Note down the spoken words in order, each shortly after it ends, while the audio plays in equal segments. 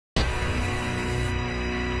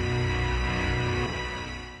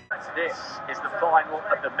This is the final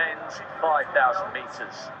of the men's 5,000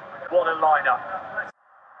 metres. What a lineup.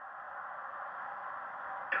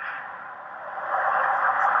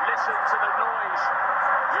 Listen to the noise.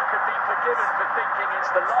 You could be forgiven for thinking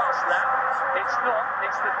it's the last lap. It's not,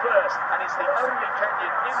 it's the first, and it's the only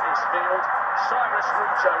Kenyan in this field, Cyrus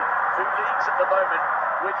Ruto, who leads at the moment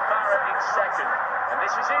with Farah in second. And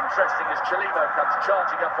this is interesting as Chelimo comes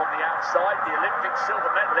charging up on the outside, the Olympic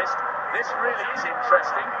silver medalist. This really is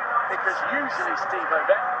interesting because usually, Steve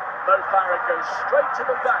Ovett, Mo Farah goes straight to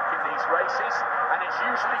the back in these races and it's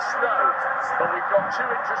usually slow. But we've got two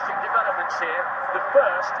interesting developments here. The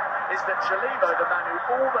first is that Chelimo, the man who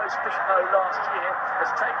almost beat Mo last year,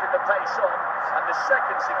 has taken the pace on. And the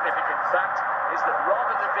second significant fact is that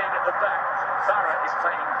rather than being at the back, Farah is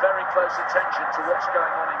paying very close attention to what's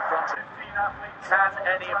going on in front of him. Can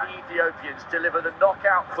any of the Ethiopians deliver the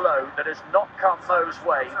knockout blow that has not come Mo's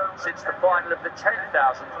way since the final of the 10,000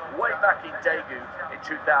 way back in Daegu in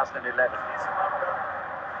 2011?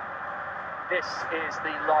 This is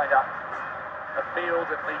the lineup, a field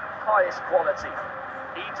of the highest quality.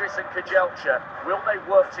 Edris and Kejelcha, will they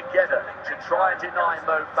work together to try and deny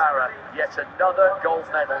Mo Farah yet another gold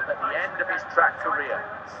medal at the end of his track career?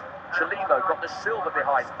 Chelimo got the silver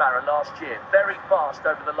behind Farah last year, very fast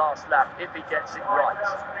over the last lap if he gets it right.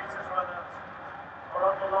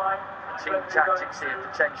 The team tactics here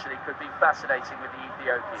potentially could be fascinating with the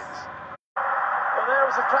Ethiopians. Well, there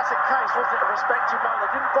was a classic case, wasn't it, of respect to Mo.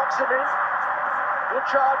 They didn't box him in.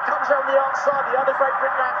 Woodchard comes on the outside, the other Great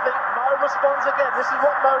Britain athlete. Mo responds again. This is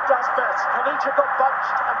what Mo does best. Kejelcha got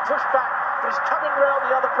bunched and pushed back, but he's coming round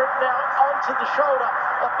the other Brit now onto the shoulder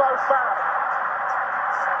of Mo Farah.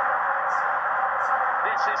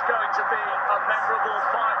 This is going to be a memorable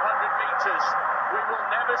 500 metres. We will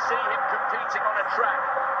never see him competing on a track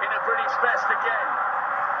in a British vest again.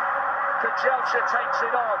 Kejelcha takes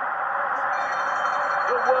it on.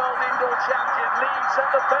 The world indoor champion leads at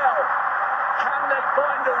the bell. Can they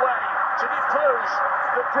find a way to depose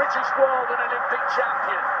the British world and Olympic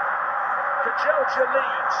champion? Kejelcha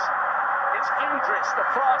leads. It's Edris, the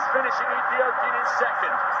fast-finishing Ethiopian, in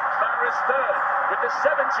second. Farah's third, with the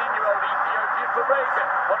 17-year-old Ethiopian Barega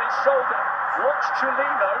on his shoulder. Watch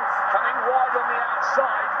Chelimo coming wide on the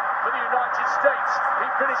outside for the United States. He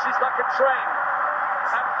finishes like a train.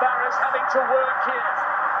 And Farah's having to work here.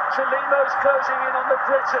 Chelimo's closing in on the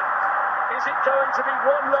Briton. Is it going to be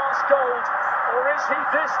one last gold, or is he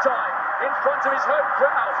this time, in front of his home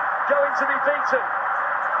crowd, going to be beaten?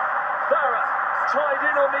 Farah tied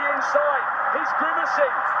in on the inside. He's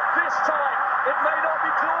grimacing. This time, it may not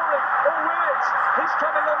be glory, or will it? He's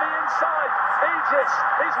coming on the inside. Edris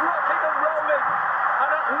is rocking and rolling. And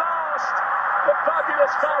at last, the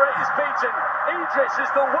fabulous Farah is beaten. Edris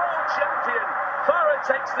is the world champion. Farah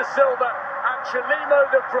takes the silver, and Chelimo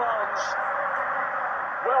the bronze.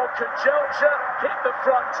 Well, Kejelcha hit the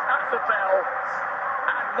front at the bell,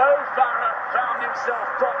 and Mo Farah found himself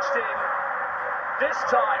boxed in. This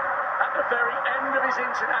time, at the very end of his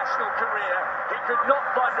international career, he could not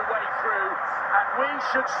find a way through, and we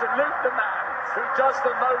should salute the man who does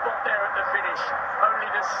the Mobot there at the finish. Only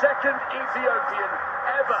the second Ethiopian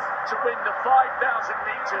ever to win the 5,000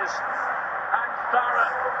 metres, and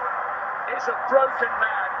Farah is a broken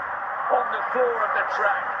man on the floor of the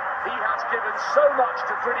track. He has given so much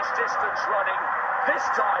to British distance running. This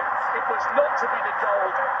time, it was not to be the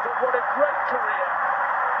gold, but what a great career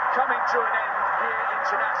coming to an end here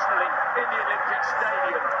internationally in the Olympic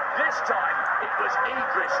Stadium. This time, it was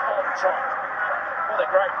Edris on top. What a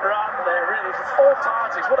great run there, really, from all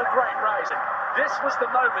parties. What a great race. This was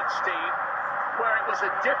the moment, Steve, where it was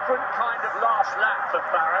a different kind of last lap for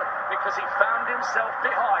Farah because he found himself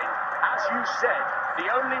behind. As you said, the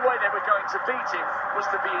only way they were going to beat him was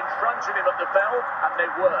to be in front of him at the bell, and they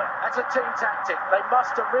were. That's a team tactic. They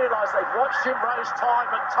must have realised they've watched him race time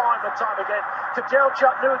and time and time again. Kejelcha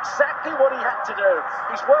knew exactly what he had to do.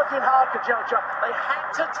 He's working hard, Kejelcha. They had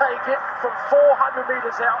to take it from 400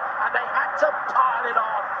 metres out, and they had to pile it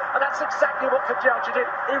on. And that's exactly what Kejelcha did.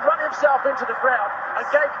 He ran himself into the ground and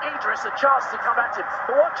gave Edris a chance to come at him.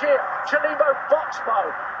 But watch here, Chelimo boxed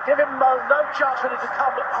Mo, giving Mo no chance for him to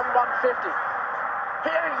come on 150.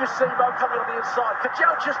 Here you see Mo coming on the inside.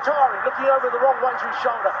 Kejelcha's tiring, looking over the wrong way to his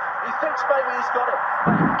shoulder. He thinks maybe he's got it.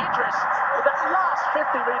 But Edris, with that last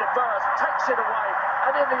 50-metre burst, takes it away.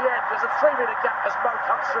 And in the end, there's a 3-metre gap as Mo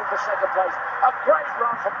comes through for second place. A great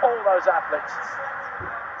run from all those athletes.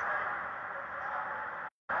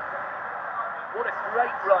 What a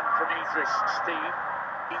great run from Edris, Steve.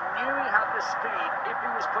 He knew he had the speed if he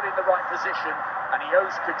was put in the right position, and he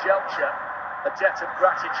owes Kejelcha a debt of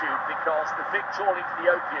gratitude because the victorious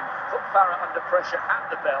Ethiopian put Farah under pressure at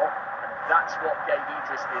the bell, and that's what gave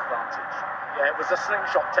Idris the advantage. Yeah, it was a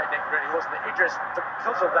slingshot technique, really, wasn't it? Idris,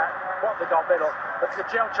 because of that, won the gold medal, but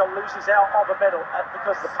Kejelcha loses out on the medal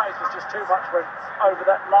because the pace was just too much for him over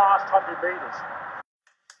that last 100 metres.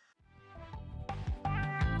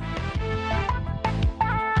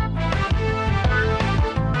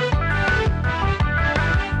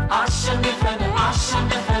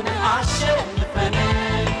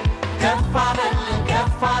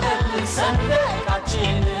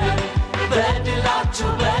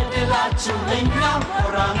 በድላችሁ እኛም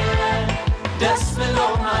ኮራን ደስ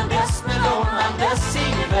ብሎናል ደስ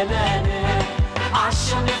ይበለን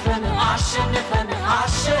አሸንፈን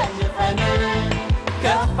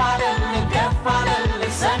ከፍ አለን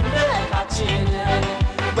ሰንደቃችን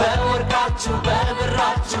በወርቃችሁ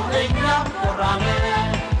በብራችሁ እኛም ኮራን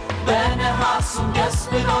በነሐሱም ደስ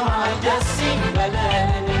ብሎናል ደስ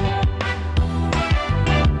ይበለን